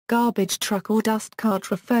Garbage truck or dust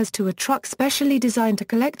cart refers to a truck specially designed to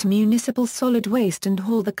collect municipal solid waste and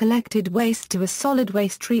haul the collected waste to a solid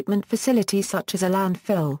waste treatment facility such as a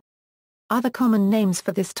landfill. Other common names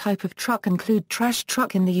for this type of truck include trash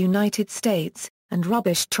truck in the United States, and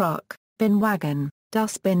rubbish truck, bin wagon,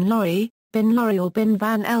 dustbin lorry, bin lorry or bin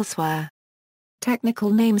van elsewhere. Technical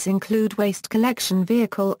names include waste collection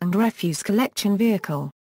vehicle and refuse collection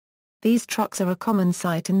vehicle. These trucks are a common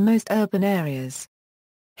sight in most urban areas.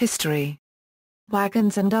 History.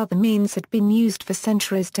 Wagons and other means had been used for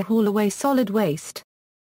centuries to haul away solid waste.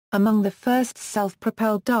 Among the first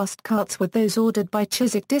self-propelled dust carts were those ordered by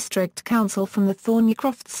Chiswick District Council from the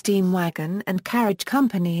Thornycroft Steam Wagon and Carriage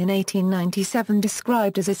Company in 1897,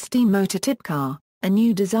 described as a steam motor tip car, a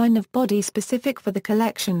new design of body specific for the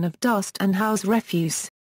collection of dust and house refuse.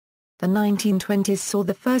 The 1920s saw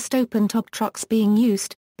the first open-top trucks being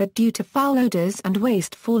used, but due to foul odors and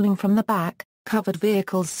waste falling from the back, covered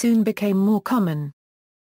vehicles soon became more common.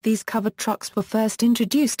 These covered trucks were first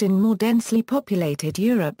introduced in more densely populated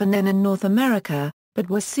Europe and then in North America, but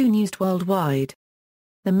were soon used worldwide.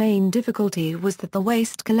 The main difficulty was that the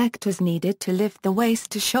waste collectors needed to lift the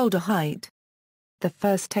waste to shoulder height. The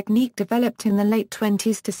first technique developed in the late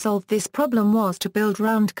 20s to solve this problem was to build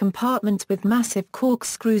round compartments with massive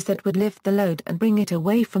corkscrews that would lift the load and bring it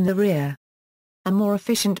away from the rear. A more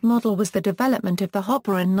efficient model was the development of the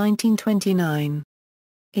hopper in 1929.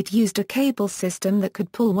 It used a cable system that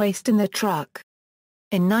could pull waste in the truck.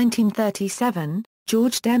 In 1937,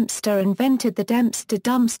 George Dempster invented the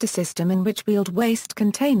Dempster-Dumpster system, in which wheeled waste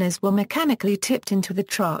containers were mechanically tipped into the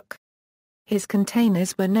truck. His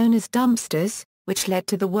containers were known as dumpsters, which led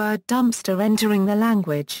to the word dumpster entering the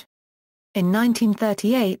language. In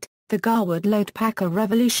 1938, the Garwood load packer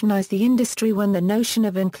revolutionized the industry when the notion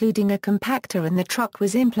of including a compactor in the truck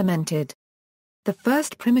was implemented. The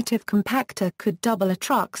first primitive compactor could double a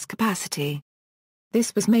truck's capacity.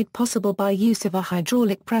 This was made possible by use of a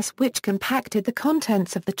hydraulic press which compacted the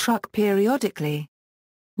contents of the truck periodically.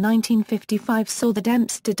 1955 saw the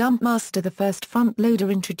Dempster Dumpmaster, the first front loader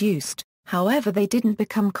introduced. However, they didn't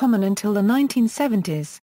become common until the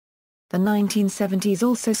 1970s. The 1970s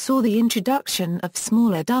also saw the introduction of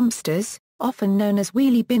smaller dumpsters, often known as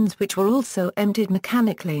wheelie bins, which were also emptied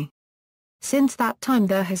mechanically. Since that time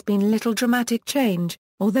there has been little dramatic change,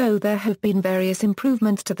 although there have been various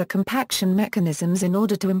improvements to the compaction mechanisms in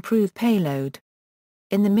order to improve payload.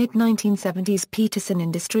 In the mid-1970s, Peterson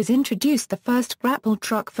Industries introduced the first grapple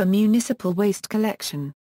truck for municipal waste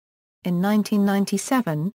collection. In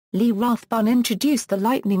 1997, Lee Rathbun introduced the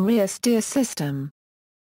Lightning rear steer system.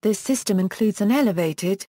 This system includes an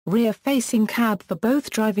elevated, rear-facing cab for both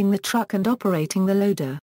driving the truck and operating the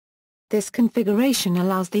loader. This configuration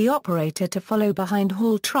allows the operator to follow behind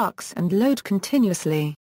haul trucks and load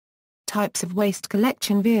continuously. Types of waste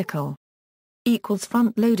collection vehicle.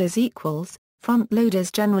 Front loaders. Front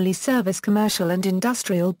loaders generally service commercial and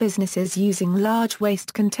industrial businesses using large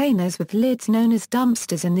waste containers with lids known as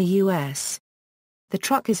dumpsters in the U.S. The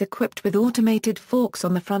truck is equipped with automated forks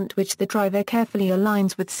on the front, which the driver carefully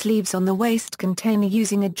aligns with sleeves on the waste container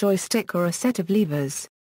using a joystick or a set of levers.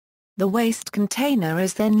 The waste container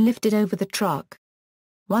is then lifted over the truck.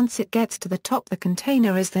 Once it gets to the top, the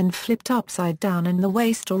container is then flipped upside down and the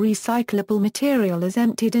waste or recyclable material is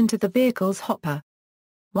emptied into the vehicle's hopper.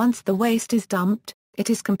 Once the waste is dumped, it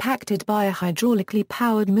is compacted by a hydraulically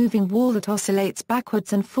powered moving wall that oscillates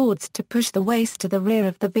backwards and forwards to push the waste to the rear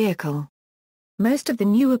of the vehicle. Most of the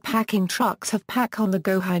newer packing trucks have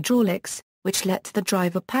pack-on-the-go hydraulics, which lets the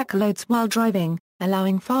driver pack loads while driving,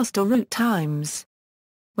 allowing faster route times.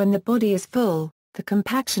 When the body is full, the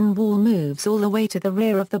compaction wall moves all the way to the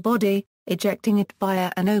rear of the body, ejecting it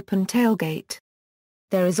via an open tailgate.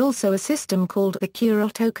 There is also a system called the Cure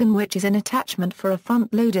token, which is an attachment for a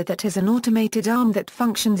front loader that has an automated arm that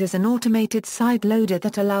functions as an automated side loader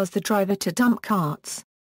that allows the driver to dump carts.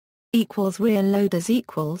 Rear loaders.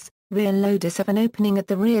 Rear loaders have an opening at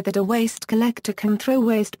the rear that a waste collector can throw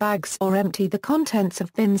waste bags or empty the contents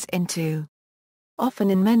of bins into. Often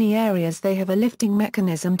in many areas they have a lifting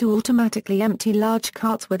mechanism to automatically empty large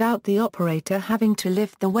carts without the operator having to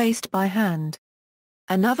lift the waste by hand.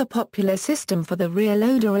 Another popular system for the rear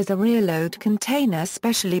loader is a rear load container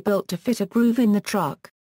specially built to fit a groove in the truck.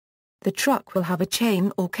 The truck will have a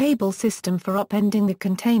chain or cable system for upending the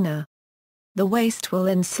container. The waste will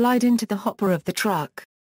then slide into the hopper of the truck.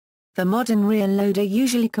 The modern rear loader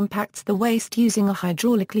usually compacts the waste using a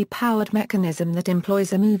hydraulically powered mechanism that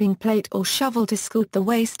employs a moving plate or shovel to scoop the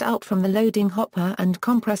waste out from the loading hopper and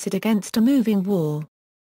compress it against a moving wall.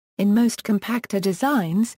 In most compactor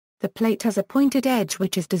designs, The plate has a pointed edge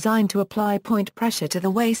which is designed to apply point pressure to the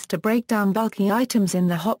waste to break down bulky items in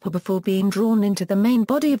the hopper before being drawn into the main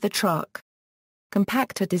body of the truck.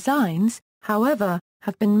 Compactor designs, however,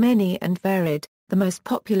 have been many and varied, the most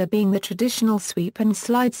popular being the traditional sweep and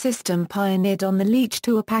slide system pioneered on the Leach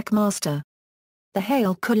to Packmaster. The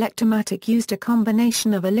Hale Collectomatic used a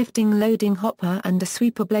combination of a lifting loading hopper and a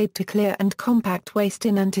sweeper blade to clear and compact waste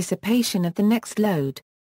in anticipation of the next load.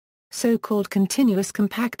 So-called continuous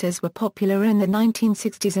compactors were popular in the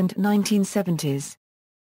 1960s and 1970s.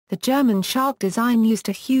 The German Shark design used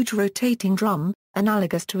a huge rotating drum,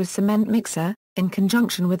 analogous to a cement mixer, in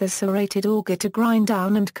conjunction with a serrated auger to grind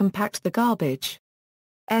down and compact the garbage.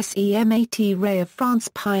 SEMAT Ray of France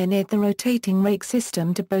pioneered the rotating rake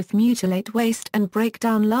system to both mutilate waste and break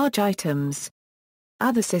down large items.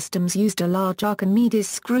 Other systems used a large Archimedes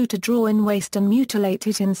screw to draw in waste and mutilate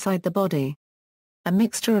it inside the body. A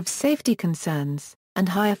mixture of safety concerns and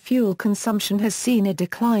higher fuel consumption has seen a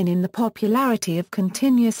decline in the popularity of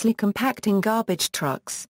continuously compacting garbage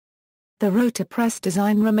trucks. The rotor press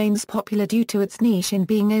design remains popular due to its niche in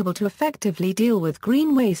being able to effectively deal with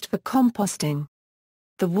green waste for composting.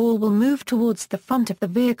 The wall will move towards the front of the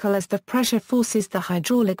vehicle as the pressure forces the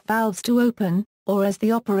hydraulic valves to open, or as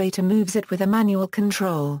the operator moves it with a manual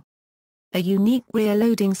control. A unique rear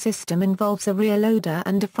loading system involves a rear loader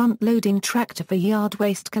and a front loading tractor for yard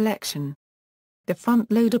waste collection. The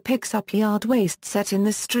front loader picks up yard waste set in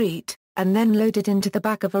the street, and then loaded into the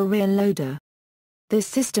back of a rear loader. This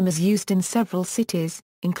system is used in several cities,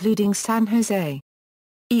 including San Jose.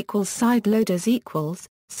 Side loaders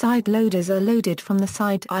Side loaders are loaded from the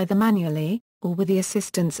side either manually, or with the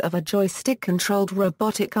assistance of a joystick-controlled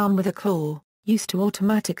robotic arm with a claw, used to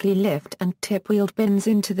automatically lift and tip wheeled bins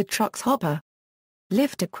into the truck's hopper.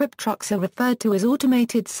 Lift-equipped trucks are referred to as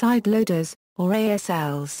automated side loaders, or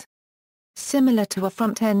ASLs. Similar to a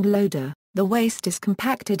front-end loader, the waste is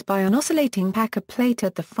compacted by an oscillating packer plate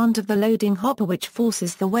at the front of the loading hopper which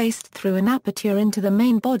forces the waste through an aperture into the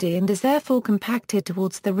main body and is therefore compacted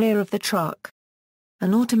towards the rear of the truck.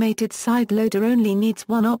 An automated side loader only needs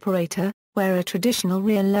one operator, where a traditional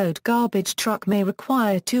rear-load garbage truck may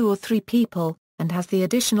require 2 or 3 people, and has the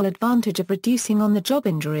additional advantage of reducing on-the-job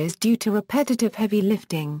injuries due to repetitive heavy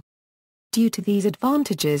lifting. Due to these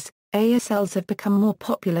advantages, ASLs have become more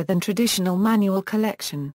popular than traditional manual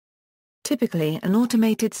collection. Typically an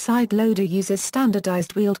automated side loader uses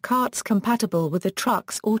standardized wheeled carts compatible with the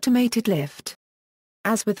truck's automated lift.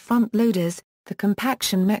 As with front loaders, the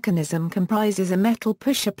compaction mechanism comprises a metal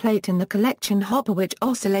pusher plate in the collection hopper which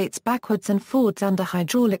oscillates backwards and forwards under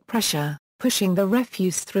hydraulic pressure, pushing the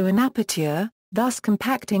refuse through an aperture, thus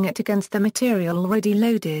compacting it against the material already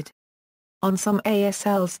loaded. On some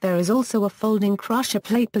ASLs there is also a folding crusher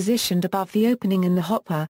plate positioned above the opening in the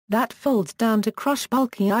hopper, that folds down to crush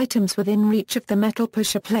bulky items within reach of the metal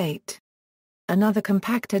pusher plate. Another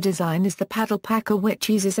compactor design is the paddle packer which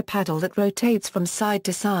uses a paddle that rotates from side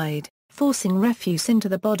to side, forcing refuse into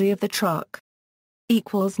the body of the truck.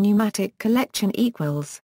 Pneumatic collection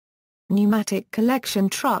Pneumatic collection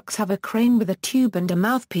trucks have a crane with a tube and a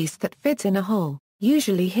mouthpiece that fits in a hole,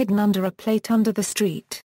 usually hidden under a plate under the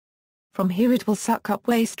street. From here it will suck up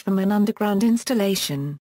waste from an underground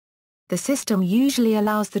installation. The system usually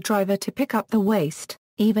allows the driver to pick up the waste,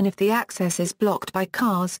 even if the access is blocked by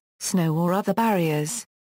cars, snow or other barriers.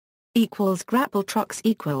 Grapple trucks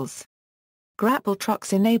Grapple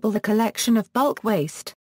trucks enable the collection of bulk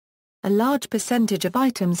waste. A large percentage of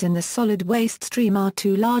items in the solid waste stream are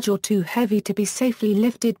too large or too heavy to be safely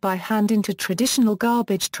lifted by hand into traditional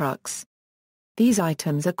garbage trucks. These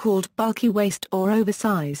items are called bulky waste or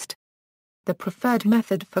oversized. The preferred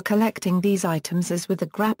method for collecting these items is with a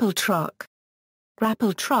grapple truck.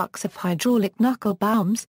 Grapple trucks have hydraulic knuckle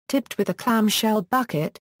booms, tipped with a clamshell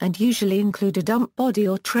bucket, and usually include a dump body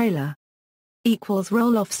or trailer.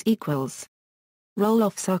 Roll-offs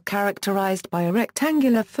Roll-offs are characterized by a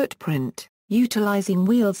rectangular footprint, utilizing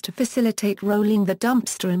wheels to facilitate rolling the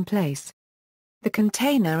dumpster in place. The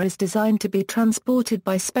container is designed to be transported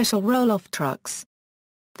by special roll-off trucks.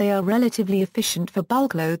 They are relatively efficient for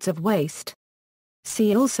bulk loads of waste.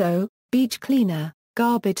 See also, beach cleaner,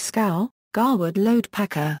 garbage scow, garwood load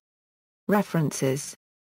packer. References.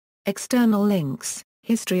 External links,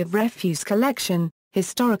 History of refuse collection,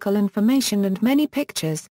 historical information and many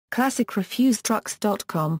pictures,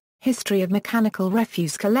 classicrefusetrucks.com, History of mechanical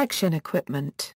refuse collection equipment.